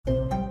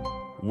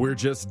We're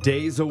just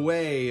days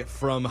away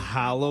from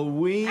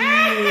Halloween. Wait,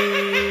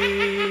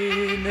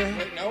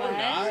 no, we're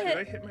not. Did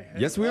I hit my head?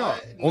 Yes, we are.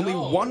 No. Only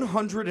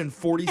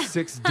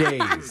 146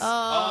 days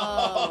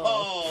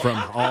from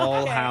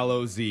All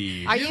Hallows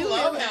Eve. Are You you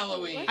love really,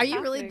 Halloween. Are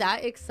you really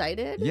that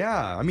excited?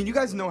 Yeah, I mean, you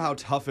guys know how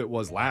tough it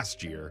was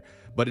last year,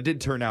 but it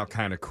did turn out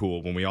kind of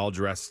cool when we all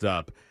dressed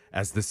up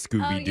as the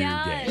Scooby-Doo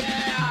gang.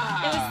 Yeah.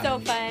 It was so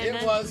fun.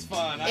 It was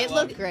fun. I It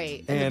loved looked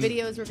great. And And the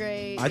videos were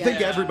great. I Yeah.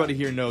 think everybody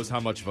here knows how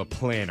much of a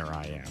planner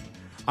I am.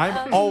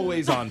 I'm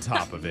always on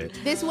top of it.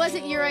 This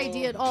wasn't your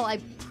idea at all.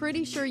 I'm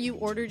pretty sure you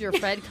ordered your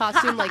Fred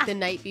costume like the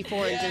night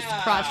before and just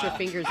crossed your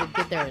fingers and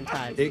get there in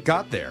time. It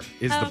got there,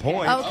 is the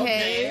point.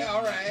 Okay.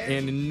 all right.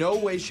 And in no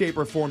way, shape,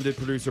 or form did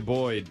producer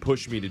Boyd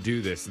push me to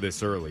do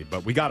this early,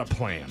 but we got a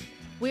plan.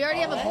 We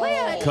already have a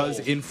plan. Because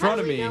in front How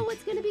of do we me, know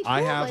what's gonna be I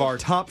cool? have Like- our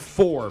top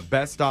 4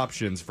 best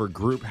options for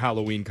group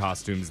Halloween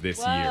costumes this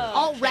year.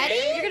 Already?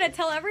 You're going to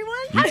tell everyone?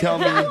 You tell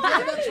me. Yeah,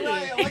 that's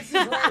right. Alexis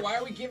is right. Why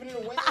are we giving it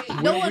away?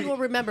 No one will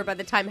remember by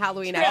the time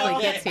Halloween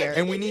actually gets here.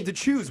 And we need to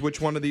choose which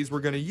one of these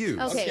we're going to use.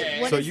 Okay.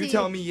 What So is you the-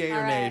 tell me yay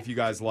or nay right. if you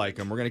guys like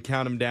them. We're going to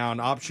count them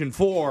down. Option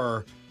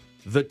 4,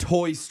 the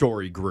Toy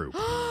Story group.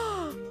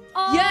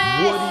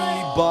 Yes!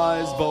 Woody,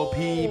 Buzz, Bo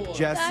Peep,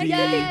 Jesse,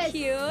 That's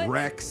cute.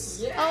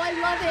 Rex. Oh, I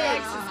love I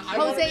it.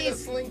 wanna be Jose the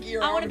is Slinky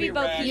or I wanna be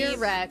Bo Rex. Peep. your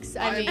Rex.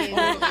 I I'm mean, totally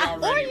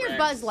or already your Rex.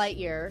 Buzz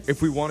Lightyear.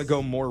 If we want to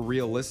go more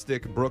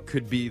realistic, Brooke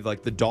could be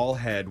like the doll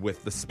head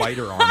with the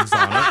spider arms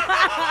on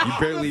it. You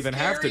barely even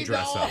have to Scary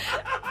dress doll. up.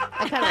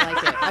 I kind of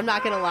like it. I'm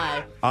not going to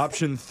lie.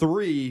 Option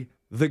 3,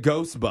 the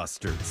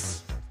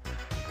Ghostbusters.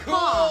 Cool.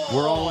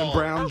 We're all in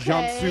brown Okay.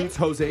 jumpsuits.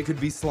 Jose could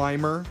be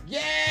Slimer.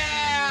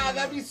 Yeah,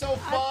 that'd be so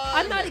fun.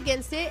 I'm not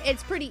against it.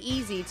 It's pretty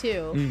easy,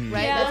 too. Mm-hmm.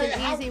 Right? Yeah. That's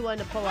How- an easy one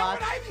to pull How off.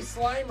 would I be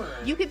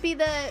Slimer? You could be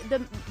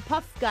the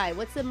puff guy.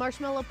 What's the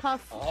marshmallow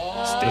puff?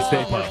 Oh. The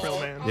Stay Puft. Marshmallow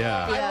Man.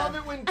 Yeah. I Yeah. love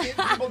it when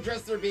people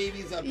dress their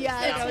babies up. Yeah,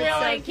 and it's stuff.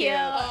 really so cute.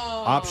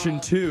 Oh. Option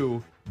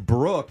 2,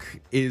 Brooke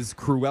is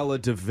Cruella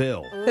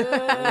DeVille.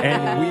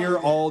 And we're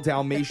all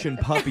Dalmatian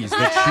puppies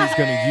that she's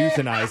going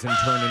to euthanize and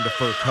turn into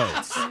fur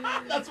coats.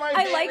 That's my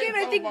I like it, favorite but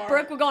I so think far.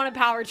 Brooke would go on a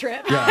power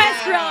trip. Yeah.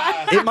 That's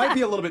Cruella. It might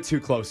be a little bit too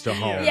close to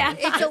home. Yeah.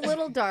 It's a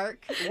little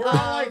dark. We're all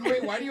like,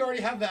 wait, why do you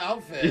already have the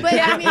outfit? But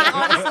I mean,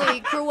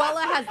 honestly,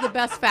 Cruella has the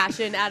best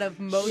fashion out of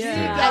most.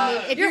 Yeah. I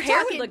mean, if Your you're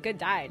hair talking would look good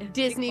dyed.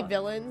 Disney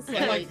villains,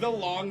 And like the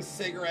long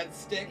cigarette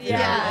stick.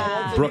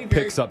 Yeah. Brooke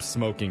picks up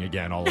smoking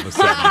again all of a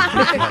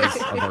sudden because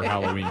of her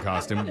Halloween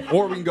costume.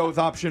 Or we can go with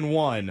option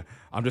 1.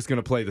 I'm just going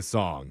to play the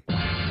song.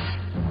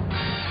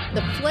 the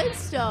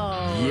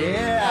Flintstones.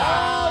 Yeah.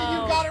 Oh,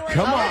 you got it right.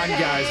 Come on, Okay.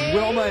 guys.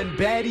 Wilma and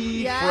Betty,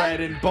 Yeah.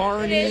 Fred and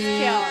Barney, It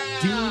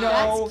is cute. Dino.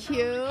 That's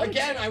cute.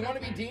 Again, I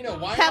want to be Dino.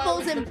 Why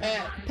Pebbles not and the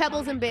pet?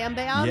 Pebbles and Bam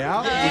Bam.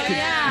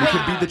 Yeah, we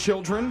could be the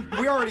children.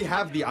 We already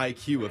have the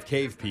IQ of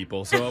cave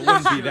people, so it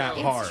wouldn't be that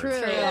It's hard. true.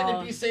 And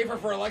it'd be safer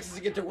for Alexis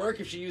to get to work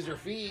if she used her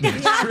feet.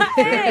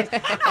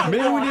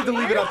 Maybe we need to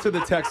leave it up to the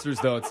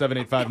texters, though, at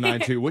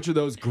 78592. Which of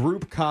those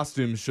group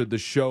costumes should the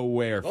show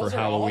wear for Those are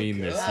all Halloween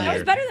good. this That That was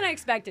year? better than I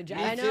expected, Jack.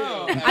 I Me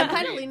know. too. I'm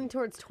kind of leaning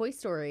towards Toy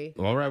Story.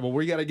 All right, well,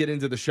 we got to get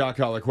into the shock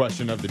collar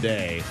question of the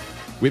day.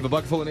 We have a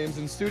bucket full of names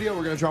in the studio.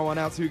 We're going to draw one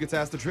out so who gets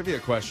asked the trivia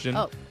question.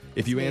 Oh,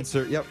 if you me.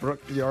 answer, yep,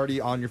 Brooke, you're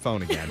already on your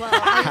phone again. Well, I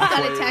got a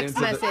Halfway text into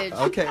the- message.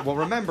 Okay, well,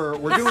 remember,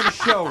 we're doing a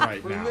show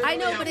right now. I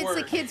know, but At it's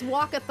the work. kids'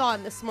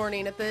 walk-a-thon this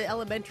morning at the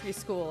elementary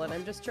school, and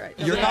I'm just trying.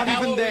 You're not even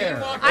Halloween there.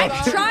 walk-a-thon.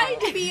 I'm trying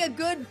to be a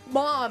good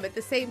mom at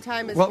the same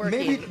time as Well, working.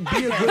 maybe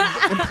be a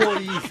good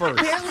employee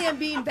first. Apparently, I'm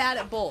being bad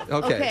at both.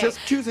 Okay, just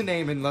choose a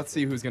name and let's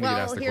see who's going to get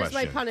well, asked the here's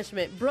my question.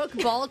 punishment: Brooke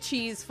Ball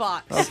Cheese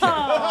Fox.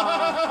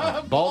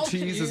 Ball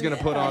cheese is going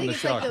to put I on think the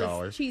it's like shock those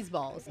collar. cheese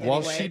balls. While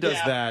anyway. she does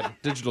Yeah.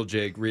 that, Digital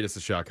Jake, read us the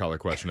shock collar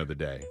question of the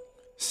day.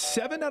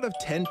 7 out of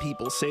 10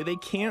 people say they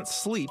can't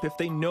sleep if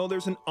they know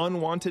there's an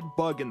unwanted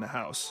bug in the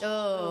house.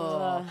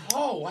 Oh.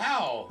 Oh,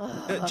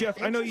 wow. Jeff,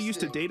 I know you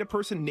used to date a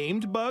person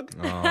named Bug,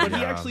 Oh, but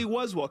he yeah. actually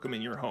was welcome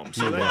in your home,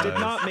 so He that did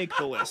was. not make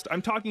the list.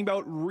 I'm talking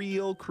about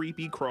real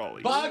creepy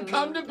crawlies. Bug,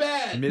 come to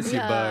bed. Miss you,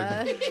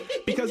 Bug.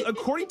 Because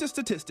according to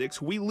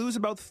statistics, we lose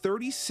about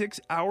 36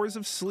 hours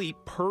of sleep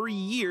per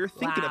year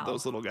thinking of Wow.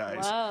 those little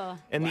guys. Whoa.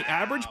 And the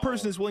average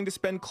person is willing to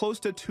spend close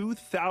to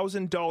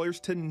 $2,000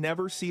 to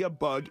never see a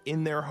bug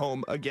in their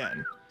home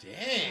again.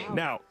 Dang.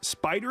 Now,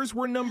 spiders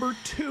were number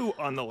 2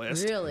 on the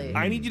list. Really?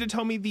 I need you to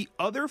tell me the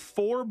other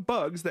 4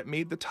 bugs that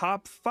made the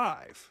top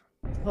 5.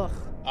 Ugh.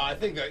 I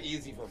think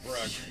easy for Brooke.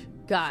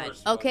 God.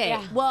 First one. Okay.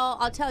 Yeah. Well,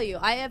 I'll tell you,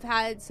 I have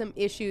had some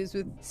issues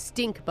with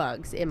stink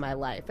bugs in my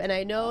life. And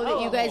I know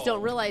that you guys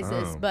don't realize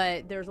this, Oh.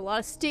 but there's a lot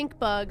of stink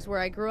bugs where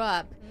I grew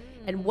up.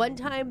 And one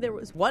time there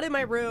was one in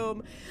my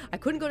room. I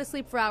couldn't go to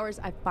sleep for hours.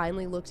 I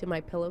finally looked in my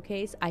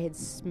pillowcase. I had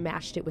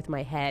smashed it with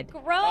my head.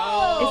 Gross. Isn't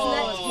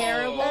that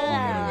terrible? You're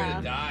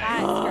gonna die.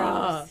 That's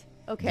gross.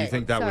 Okay. Do you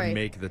think that sorry. would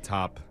make the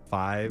top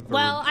 5?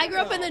 Well, I grew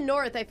up in the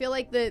north. I feel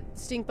like the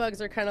stink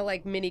bugs are kind of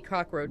like mini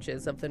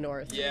cockroaches of the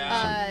north.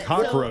 Yeah. So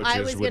Cockroaches I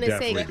was would gonna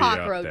say definitely be up there.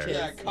 cockroaches.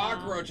 Yeah,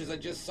 cockroaches. I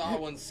just saw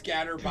one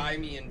scatter by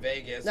me in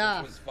Vegas,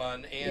 Ah. which was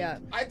fun. And Yeah.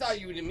 I thought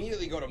you would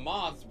immediately go to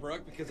moths,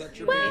 Brooke, because that's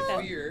your Well,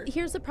 biggest fear.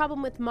 here's the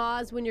problem with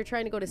moths when you're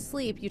trying to go to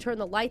sleep. You turn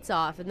the lights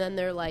off, and then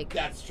they're like,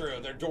 That's true.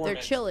 They're dormant.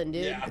 they're chilling,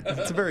 dude. Yeah.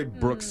 It's a very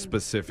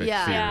Brooks-specific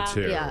Yeah. fear, Yeah.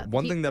 too. Yeah.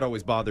 One thing that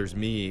always bothers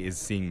me is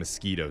seeing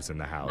mosquitoes in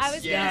the house. I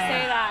was Yeah.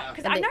 gonna say that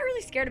because And I'm they- not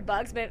really scared of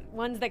bugs, but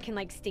ones that can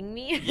like sting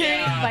me,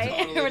 Yeah, bite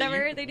totally. or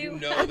whatever You- they do. you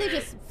know Or they they're-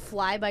 just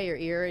fly by your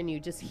ear and you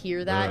just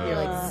hear that and you're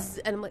like, Ugh. "Zzz,"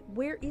 and I'm like,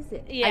 where is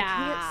it? I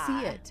Yeah.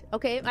 can't see it.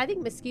 Okay, I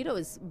think mosquito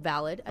is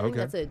valid. I think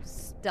Okay. that's a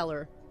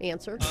stellar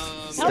answer.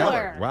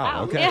 Stellar. Wow,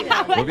 Wow. okay.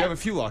 Yeah. Well, we have a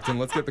few locked in.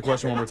 Let's get the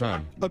question one more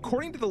time.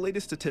 According to the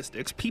latest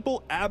statistics,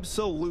 people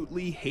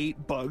absolutely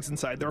hate bugs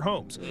inside their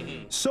homes.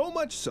 So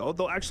much so,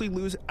 they'll actually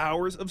lose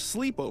hours of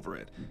sleep over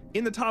it.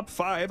 In the top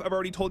 5, I've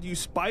already told you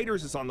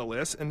spiders is on the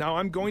list, and now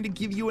I'm going to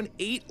give you an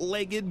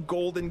 8-legged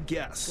golden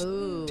guess.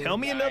 Ooh. Tell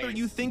me another Nice.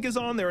 you think is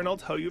on there, and I'll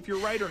tell you if you're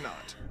right or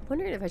not.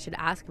 Wondering if I should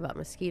ask about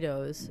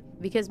mosquitoes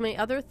because my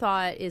other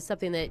thought is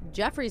something that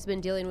Jeffrey's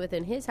been dealing with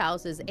in his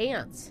house is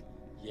ants.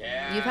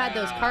 Yeah. You've had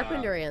those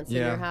carpenter ants in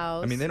your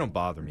house. I mean, they don't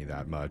bother me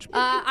that much.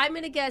 I'm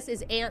gonna guess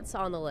is ants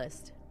on the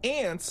list.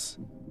 Ants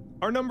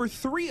are number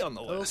 3 on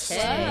the list.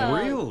 Okay. Oh,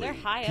 Really? they're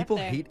high up People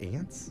there. hate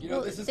ants? You know,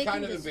 Well, this is they can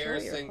kind of destroy your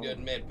embarrassing to home.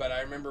 admit, but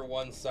I remember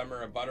one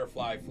summer a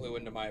butterfly flew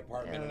into my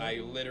apartment and I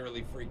Oh.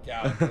 literally freaked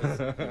out.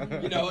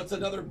 'Cause, you know, it's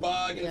another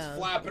bug and Yeah. it's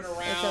flapping around.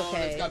 It's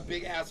okay. It's got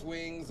big ass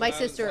wings. My and I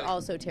was sister like,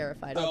 also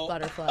terrified oh, of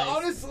butterflies.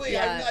 Honestly,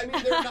 Yeah. I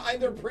mean,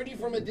 they're pretty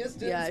from a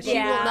distance. Yeah, but she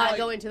Yeah. will not like,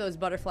 go into those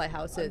butterfly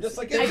houses. Just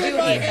like, I it's do in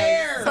my hate those.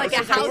 hair. It's like a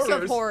House of house of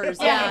Horrors. horrors.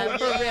 Yeah. Yeah,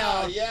 for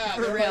real. Yeah,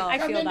 For they're real. Like, I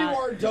come feel into that.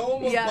 our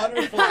dome of Yeah.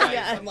 butterflies.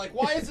 Yeah. I'm like,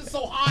 why is it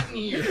so hot in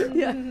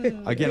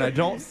here? Again, I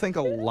don't think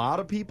a lot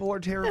of people are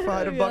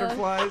terrified of Yeah.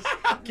 butterflies.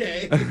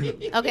 Okay.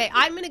 Okay,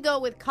 I'm gonna go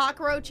with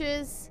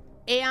cockroaches,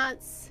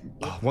 ants,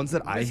 Ones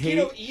that I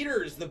Mosquito hate.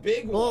 eaters, the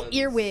big well, ones.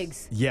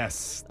 earwigs.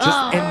 Yes. Just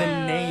Oh. and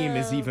the name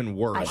is even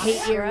worse. I hate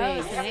Gross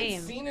earwigs. I haven't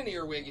name. seen an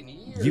earwig in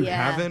years. You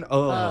Yeah. haven't?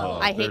 Oh,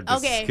 I hate. they're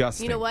Okay,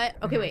 disgusting. you know what?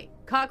 Okay, wait.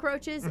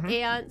 Cockroaches,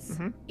 ants,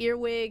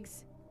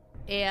 earwigs,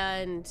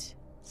 and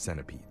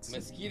Centipedes.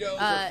 Mosquitoes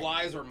Uh, or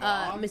flies or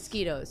moths?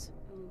 mosquitoes.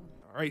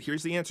 All right,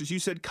 here's the answers. You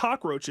said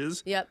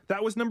cockroaches. Yep.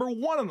 That was number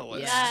 1 on the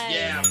list. Yes.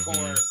 Yeah, of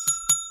course.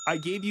 I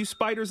gave you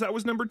spiders. That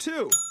was number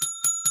 2.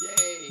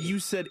 Yay. You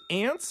said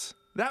ants.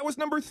 That was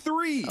number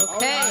 3. All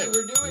Okay. right,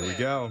 we're doing Here we it.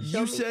 go.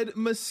 You said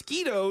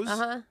mosquitoes.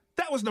 Uh-huh.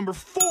 That was number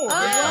 4.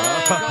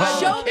 Oh,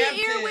 Show me kept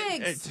it.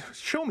 earwigs.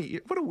 Show me.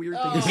 What a weird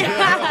Oh, thing to say.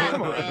 yeah,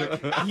 Come on.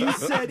 Brooke. You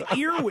said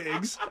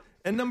earwigs.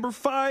 And number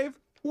 5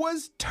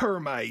 was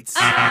termites.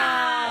 Of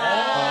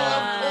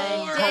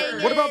Dang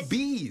course. What about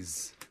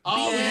bees?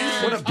 Oh, we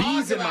When should a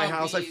bee's talk in my about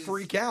house, I bees.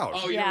 freak out.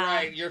 Oh, you're Yeah.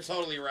 right. You're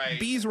totally right.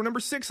 Bees were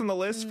number 6 on the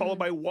list, followed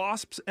by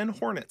wasps and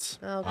hornets.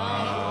 Okay.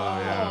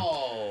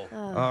 Oh.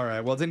 All right.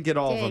 Well, didn't get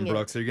all of Dang them, it.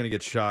 Brooke, so you're going to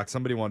get shocked.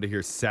 Somebody wanted to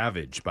hear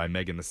Savage by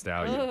Megan Thee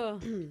Stallion.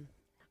 Ugh.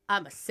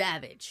 I'm a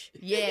savage.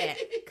 Yeah.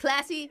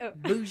 Classy,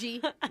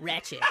 bougie,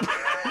 ratchet.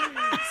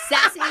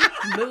 Sassy,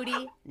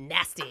 moody,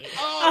 nasty.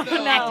 Oh,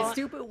 no. Acting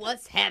stupid,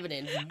 what's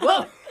happening?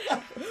 Whoa!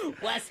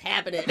 What's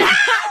happening?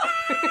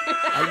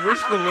 I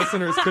wish the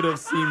listeners could have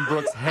seen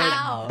Brooke's head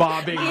Ow.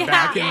 bobbing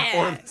back and Yeah.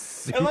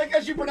 forth. I like how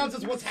she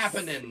pronounces what's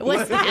happening.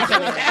 What's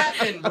happening? What's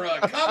happening,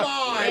 Brooke? Come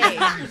on.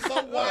 Hey. You're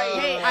so white.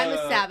 Hey, I'm a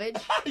savage.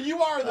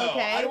 You are, though.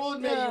 Okay. I will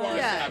admit you are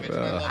Yeah. a savage. And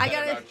I love I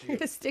that about you.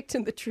 gotta stick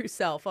to the true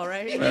self, all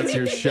right? That's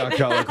your shot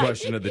collar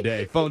question of the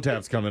day. Phone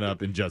tap's coming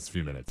up in just a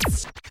few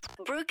minutes.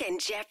 Brooke and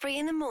Jeffrey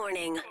in the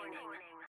morning.